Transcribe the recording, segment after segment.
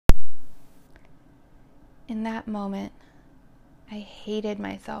In that moment, I hated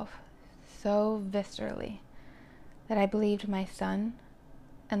myself so viscerally that I believed my son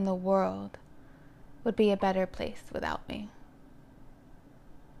and the world would be a better place without me.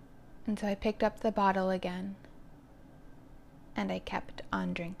 And so I picked up the bottle again, and I kept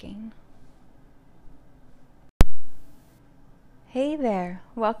on drinking. Hey there,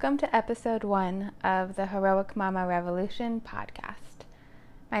 welcome to episode 1 of the Heroic Mama Revolution podcast.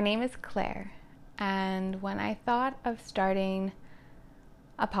 My name is Claire, and when I thought of starting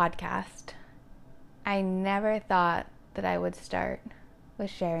a podcast, I never thought that I would start with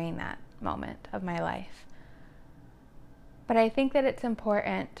sharing that moment of my life. But I think that it's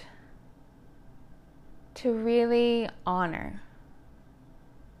important to really honor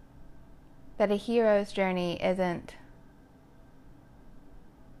that a hero's journey isn't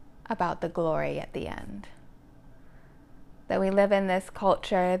about the glory at the end. That we live in this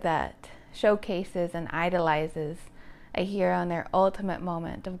culture that showcases and idolizes a hero in their ultimate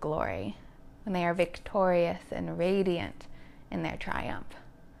moment of glory, when they are victorious and radiant in their triumph.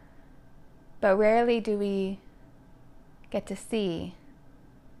 But rarely do we get to see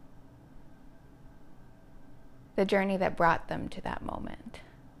the journey that brought them to that moment.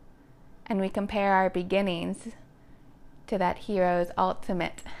 And we compare our beginnings to that hero's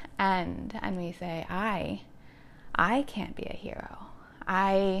ultimate end, and we say, I can't be a hero.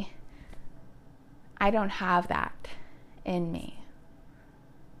 I don't have that in me.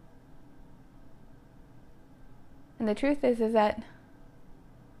 And the truth is that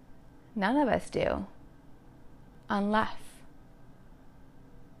none of us do, unless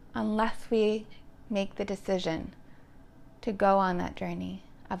we make the decision to go on that journey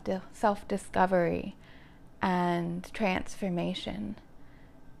of self-discovery and transformation,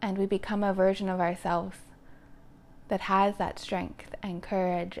 and we become a version of ourselves that has that strength and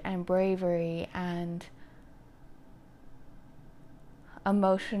courage and bravery and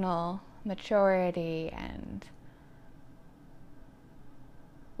emotional maturity. And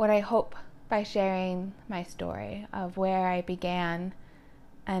what I hope by sharing my story of where I began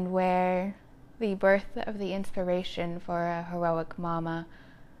and where the birth of the inspiration for a heroic mama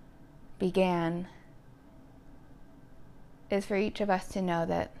began is for each of us to know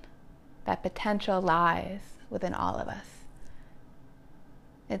that potential lies within all of us.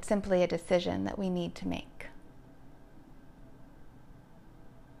 It's simply a decision that we need to make.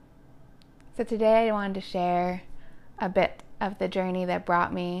 So today I wanted to share a bit of the journey that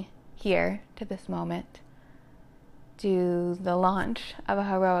brought me here to this moment, to the launch of a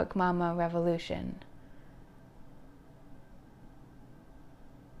Heroic Mama Revolution.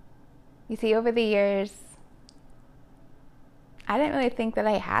 You see, over the years, I didn't really think that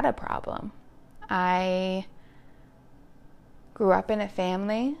I had a problem. I grew up in a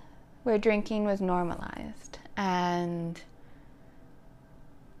family where drinking was normalized, and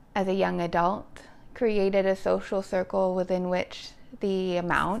as a young adult, created a social circle within which the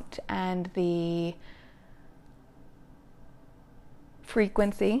amount and the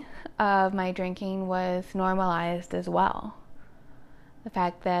frequency of my drinking was normalized as well. The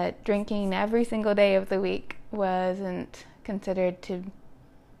fact that drinking every single day of the week wasn't considered to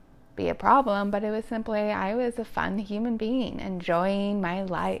be a problem, but it was simply I was a fun human being enjoying my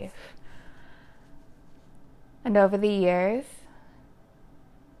life. And over the years,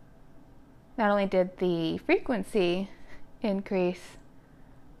 not only did the frequency increase,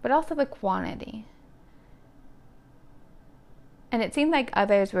 but also the quantity. And it seemed like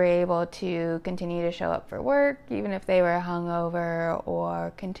others were able to continue to show up for work, even if they were hungover,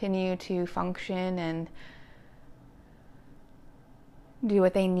 or continue to function and do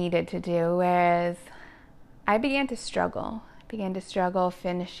what they needed to do, whereas I began to struggle.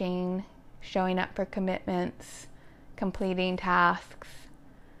 Finishing, showing up for commitments, completing tasks.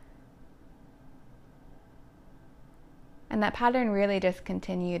 And that pattern really just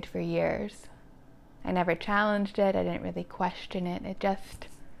continued for years. I never challenged it, I didn't really question it, it just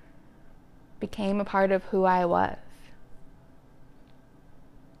became a part of who I was.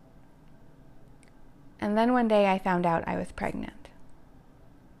 And then one day I found out I was pregnant.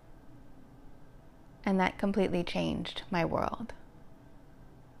 And that completely changed my world.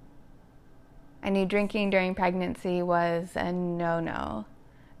 I knew drinking during pregnancy was a no-no,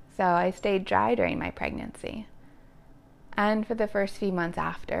 so I stayed dry during my pregnancy. And for the first few months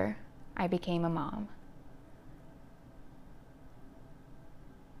after, I became a mom.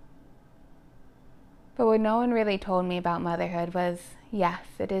 But what no one really told me about motherhood was, yes,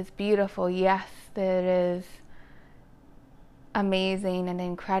 it is beautiful. Yes, it is amazing and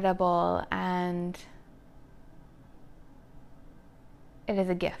incredible, and it is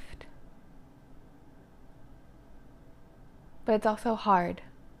a gift. but it's also hard.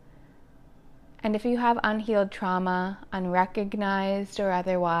 And if you have unhealed trauma, unrecognized or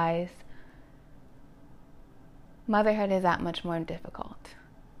otherwise, motherhood is that much more difficult.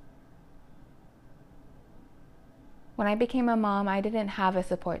 When I became a mom, I didn't have a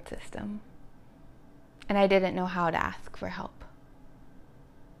support system, and I didn't know how to ask for help.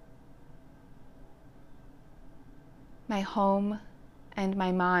 My home and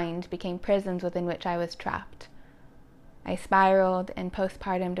my mind became prisons within which I was trapped. I spiraled in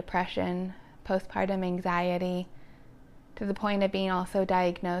postpartum depression, postpartum anxiety, to the point of being also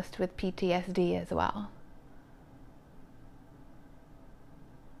diagnosed with PTSD as well.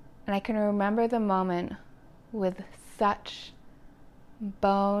 And I can remember the moment with such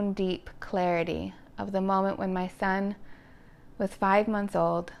bone-deep clarity of the moment when my son was 5 months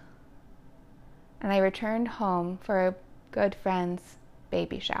old, and I returned home for a good friend's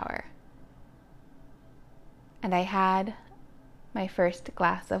baby shower. And I had my first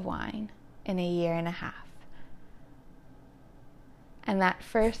glass of wine in a year and a half. And that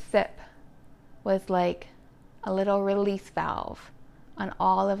first sip was like a little release valve on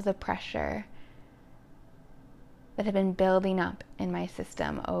all of the pressure that had been building up in my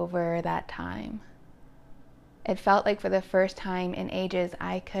system over that time. It felt like for the first time in ages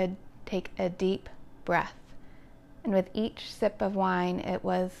I could take a deep breath. And with each sip of wine, it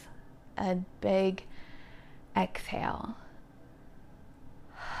was a big exhale.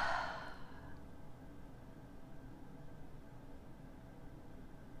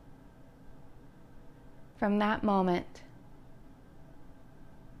 From that moment,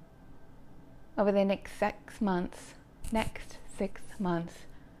 over the next 6 months,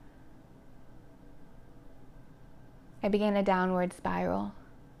 I began a downward spiral.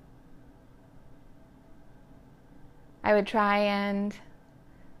 I would try and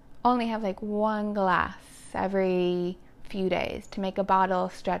only have like one glass every few days to make a bottle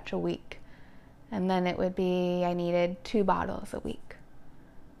stretch a week. And then it would be I needed 2 bottles a week.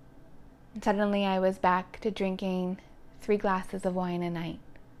 And suddenly I was back to drinking 3 glasses of wine a night.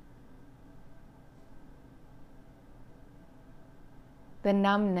 The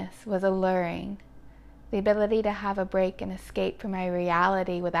numbness was alluring. The ability to have a break and escape from my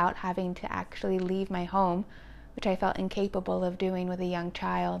reality without having to actually leave my home, which I felt incapable of doing with a young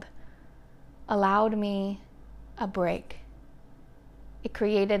child, allowed me a break. It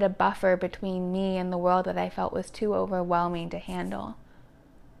created a buffer between me and the world that I felt was too overwhelming to handle.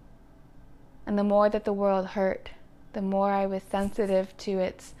 And the more that the world hurt, the more I was sensitive to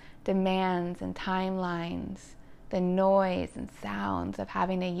its demands and timelines, the noise and sounds of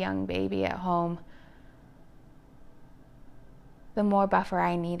having a young baby at home, the more buffer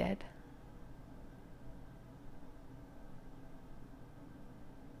I needed.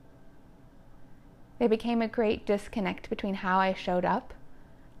 There became a great disconnect between how I showed up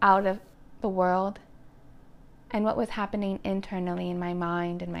out of the world and what was happening internally in my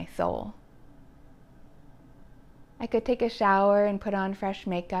mind and my soul. I could take a shower and put on fresh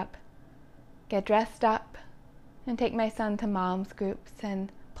makeup, get dressed up, and take my son to mom's groups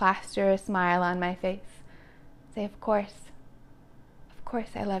and plaster a smile on my face. Say, of course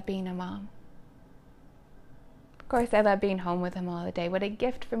I love being a mom. Of course I love being home with him all the day. What a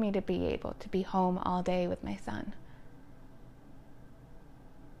gift for me to be able to be home all day with my son.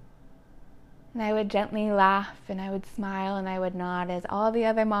 And I would gently laugh and I would smile and I would nod as all the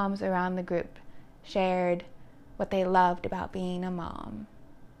other moms around the group shared what they loved about being a mom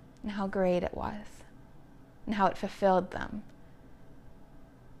and how great it was and how it fulfilled them.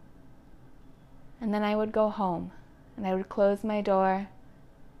 And then I would go home and I would close my door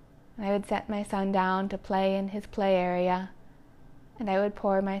and I would set my son down to play in his play area and I would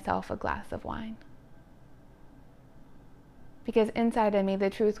pour myself a glass of wine. Because inside of me, the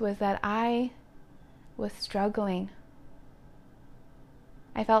truth was that I was struggling.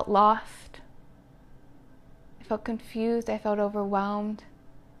 I felt lost. I felt confused. I felt overwhelmed.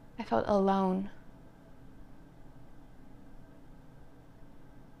 I felt alone.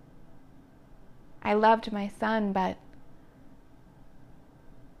 I loved my son, but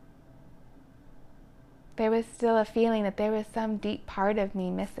there was still a feeling that there was some deep part of me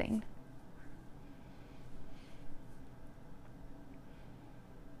missing.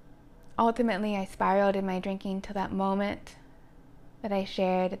 Ultimately, I spiraled in my drinking to that moment that I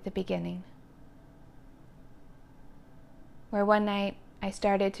shared at the beginning, where one night I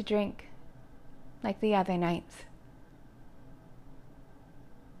started to drink like the other nights.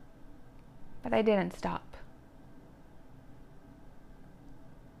 But I didn't stop.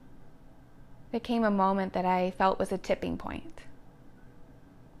 There came a moment that I felt was a tipping point,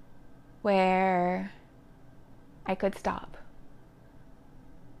 where I could stop.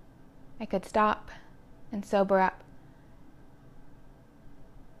 I could stop and sober up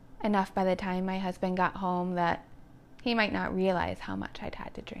enough by the time my husband got home that he might not realize how much I'd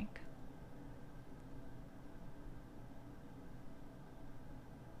had to drink.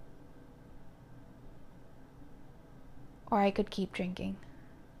 Or I could keep drinking.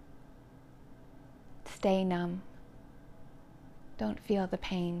 Stay numb. Don't feel the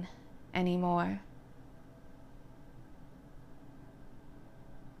pain anymore.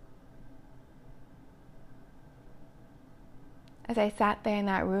 As I sat there in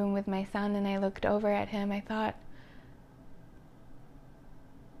that room with my son and I looked over at him, I thought,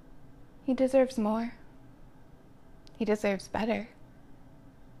 he deserves more. He deserves better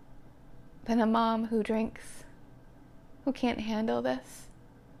than a mom who drinks, who can't handle this.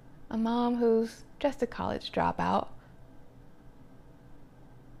 A mom who's just a college dropout.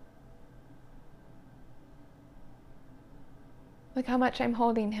 Look how much I'm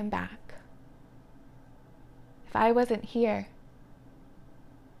holding him back. If I wasn't here,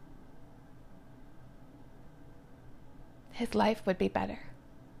 his life would be better.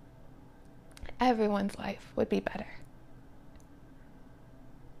 Everyone's life would be better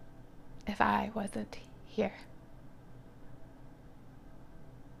if I wasn't here.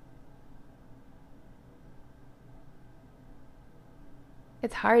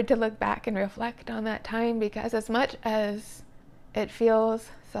 It's hard to look back and reflect on that time because as much as it feels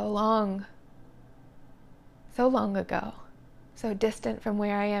so long ago, so distant from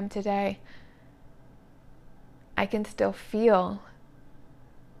where I am today, I can still feel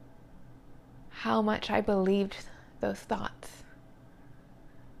how much I believed those thoughts,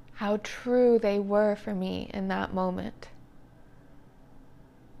 how true they were for me in that moment,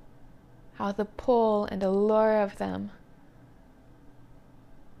 how the pull and allure of them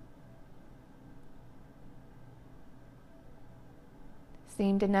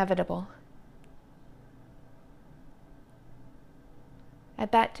seemed inevitable.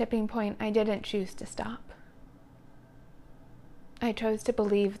 At that tipping point, I didn't choose to stop. I chose to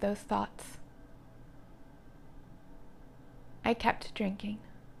believe those thoughts. I kept drinking.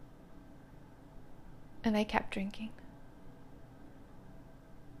 And I kept drinking.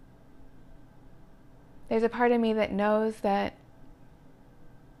 There's a part of me that knows that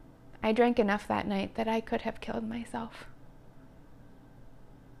I drank enough that night that I could have killed myself.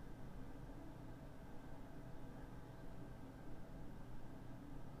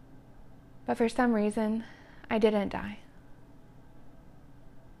 But for some reason, I didn't die.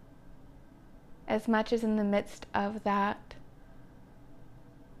 As much as in the midst of that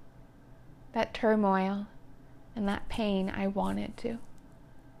turmoil and that pain, I wanted to.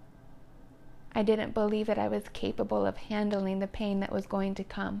 I didn't believe that I was capable of handling the pain that was going to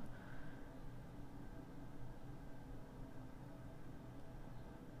come.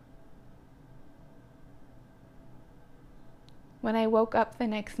 When I woke up the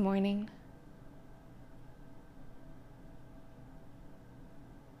next morning,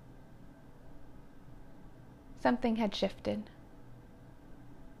 something had shifted.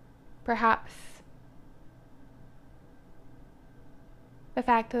 Perhaps the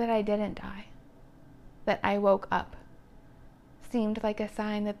fact that I didn't die, that I woke up, seemed like a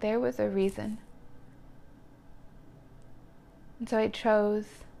sign that there was a reason. And so I chose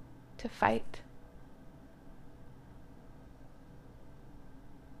to fight.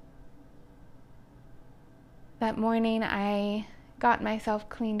 That morning I got myself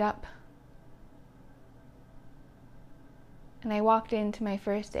cleaned up and I walked into my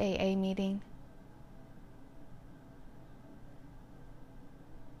first AA meeting.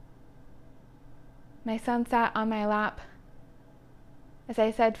 My son sat on my lap as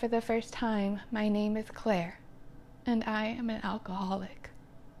I said for the first time, "My name is Claire, and I am an alcoholic."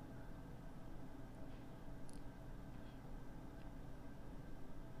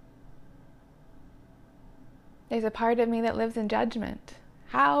 There's a part of me that lives in judgment.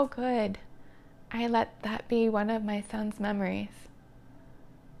 How could I let that be one of my son's memories?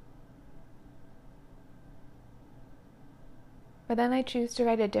 But then I choose to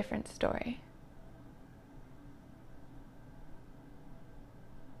write a different story.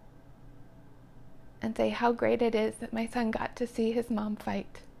 And say how great it is that my son got to see his mom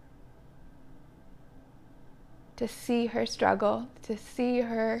fight. To see her struggle, to see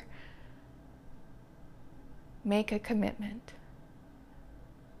her make a commitment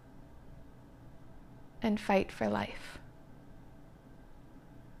and fight for life.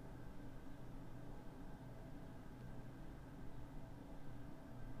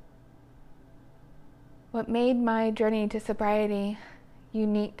 What made my journey to sobriety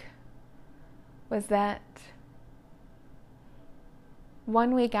unique was that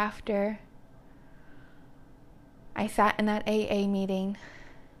 1 week after I sat in that AA meeting,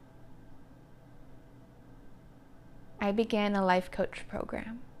 I began a life coach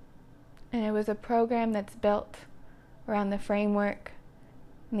program. And it was a program that's built around the framework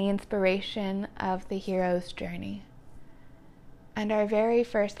and the inspiration of the hero's journey. And our very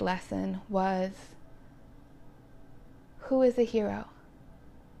first lesson was, who is a hero?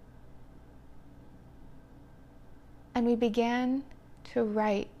 And we began to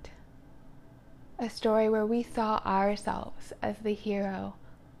write a story where we saw ourselves as the hero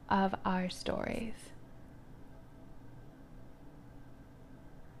of our stories.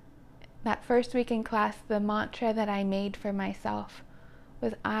 That first week in class, the mantra that I made for myself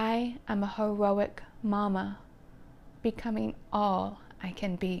was, I am a heroic mama, becoming all I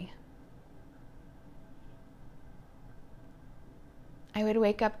can be. I would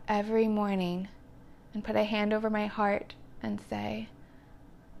wake up every morning and put a hand over my heart and say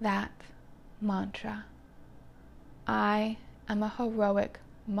that mantra. I am a heroic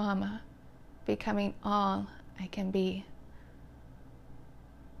mama, becoming all I can be.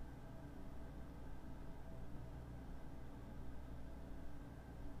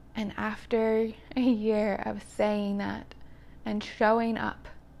 And after a year of saying that and showing up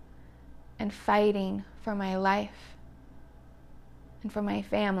and fighting for my life and for my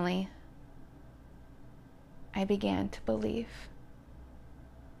family, I began to believe.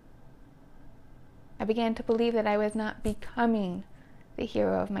 I began to believe that I was not becoming the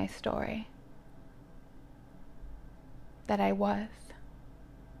hero of my story, that I was.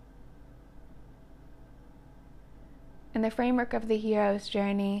 In the framework of the hero's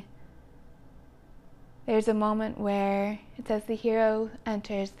journey, there's a moment where it says the hero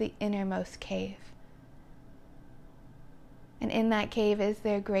enters the innermost cave. And in that cave is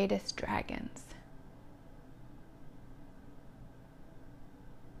their greatest dragons.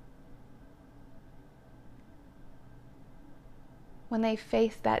 When they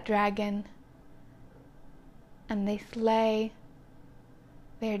face that dragon and they slay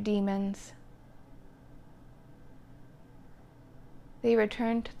their demons, they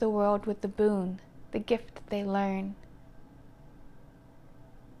return to the world with the boon, the gift they learn.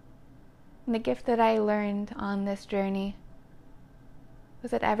 And the gift that I learned on this journey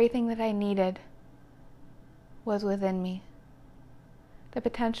was that everything that I needed was within me. The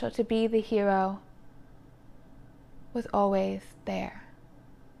potential to be the hero was always there.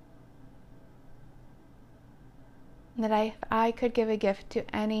 And that if I could give a gift to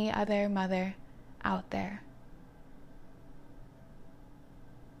any other mother out there,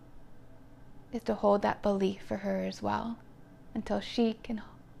 is to hold that belief for her as well, until she can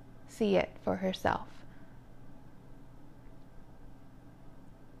see it for herself.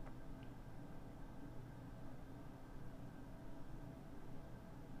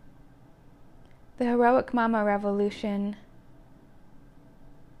 The Heroic Mama Revolution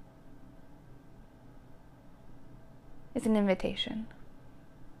is an invitation.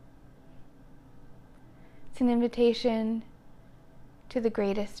 It's an invitation to the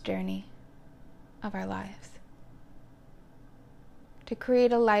greatest journey of our lives. To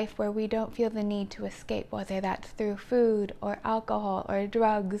create a life where we don't feel the need to escape, whether that's through food or alcohol or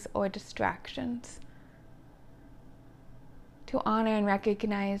drugs or distractions. To honor and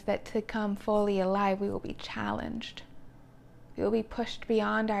recognize that to come fully alive, we will be challenged. We will be pushed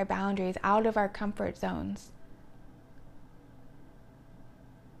beyond our boundaries, out of our comfort zones.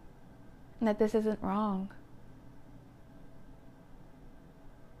 And that this isn't wrong.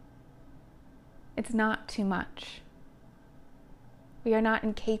 It's not too much. We are not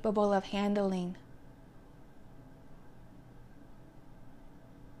incapable of handling.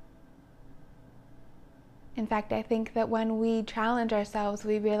 In fact, I think that when we challenge ourselves,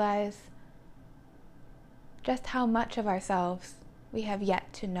 we realize just how much of ourselves we have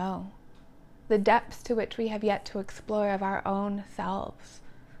yet to know, the depths to which we have yet to explore of our own selves.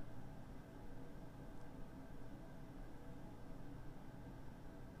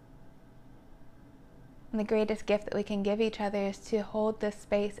 And the greatest gift that we can give each other is to hold this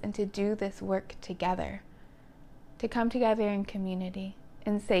space and to do this work together, to come together in community,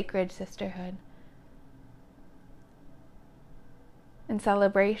 in sacred sisterhood, in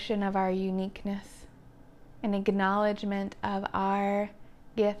celebration of our uniqueness, in acknowledgement of our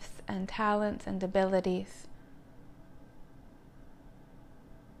gifts and talents and abilities.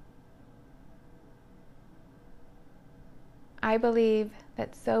 I believe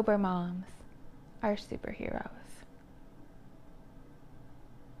that sober moms are superheroes.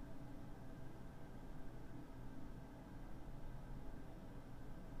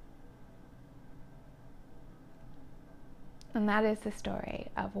 And that is the story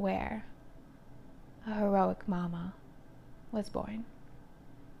of where a heroic mama was born.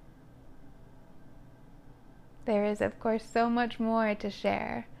 There is, of course, so much more to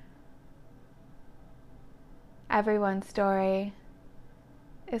share. Everyone's story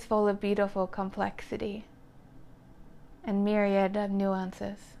is full of beautiful complexity and myriad of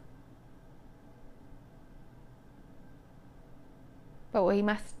nuances. But we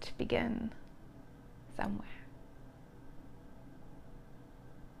must begin somewhere.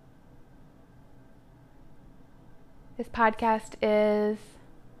 This podcast is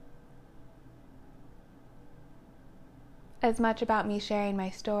as much about me sharing my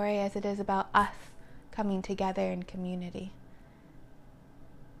story as it is about us coming together in community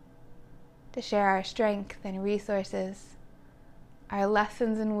to share our strength and resources, our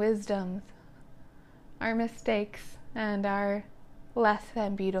lessons and wisdoms, our mistakes, and our less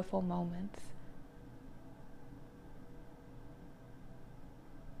than beautiful moments.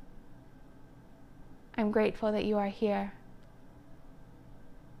 I'm grateful that you are here.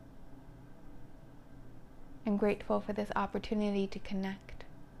 I'm grateful for this opportunity to connect.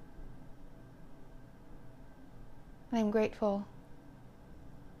 And I'm grateful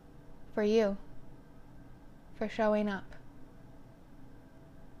for you, for showing up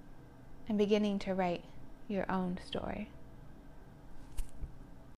and beginning to write your own story.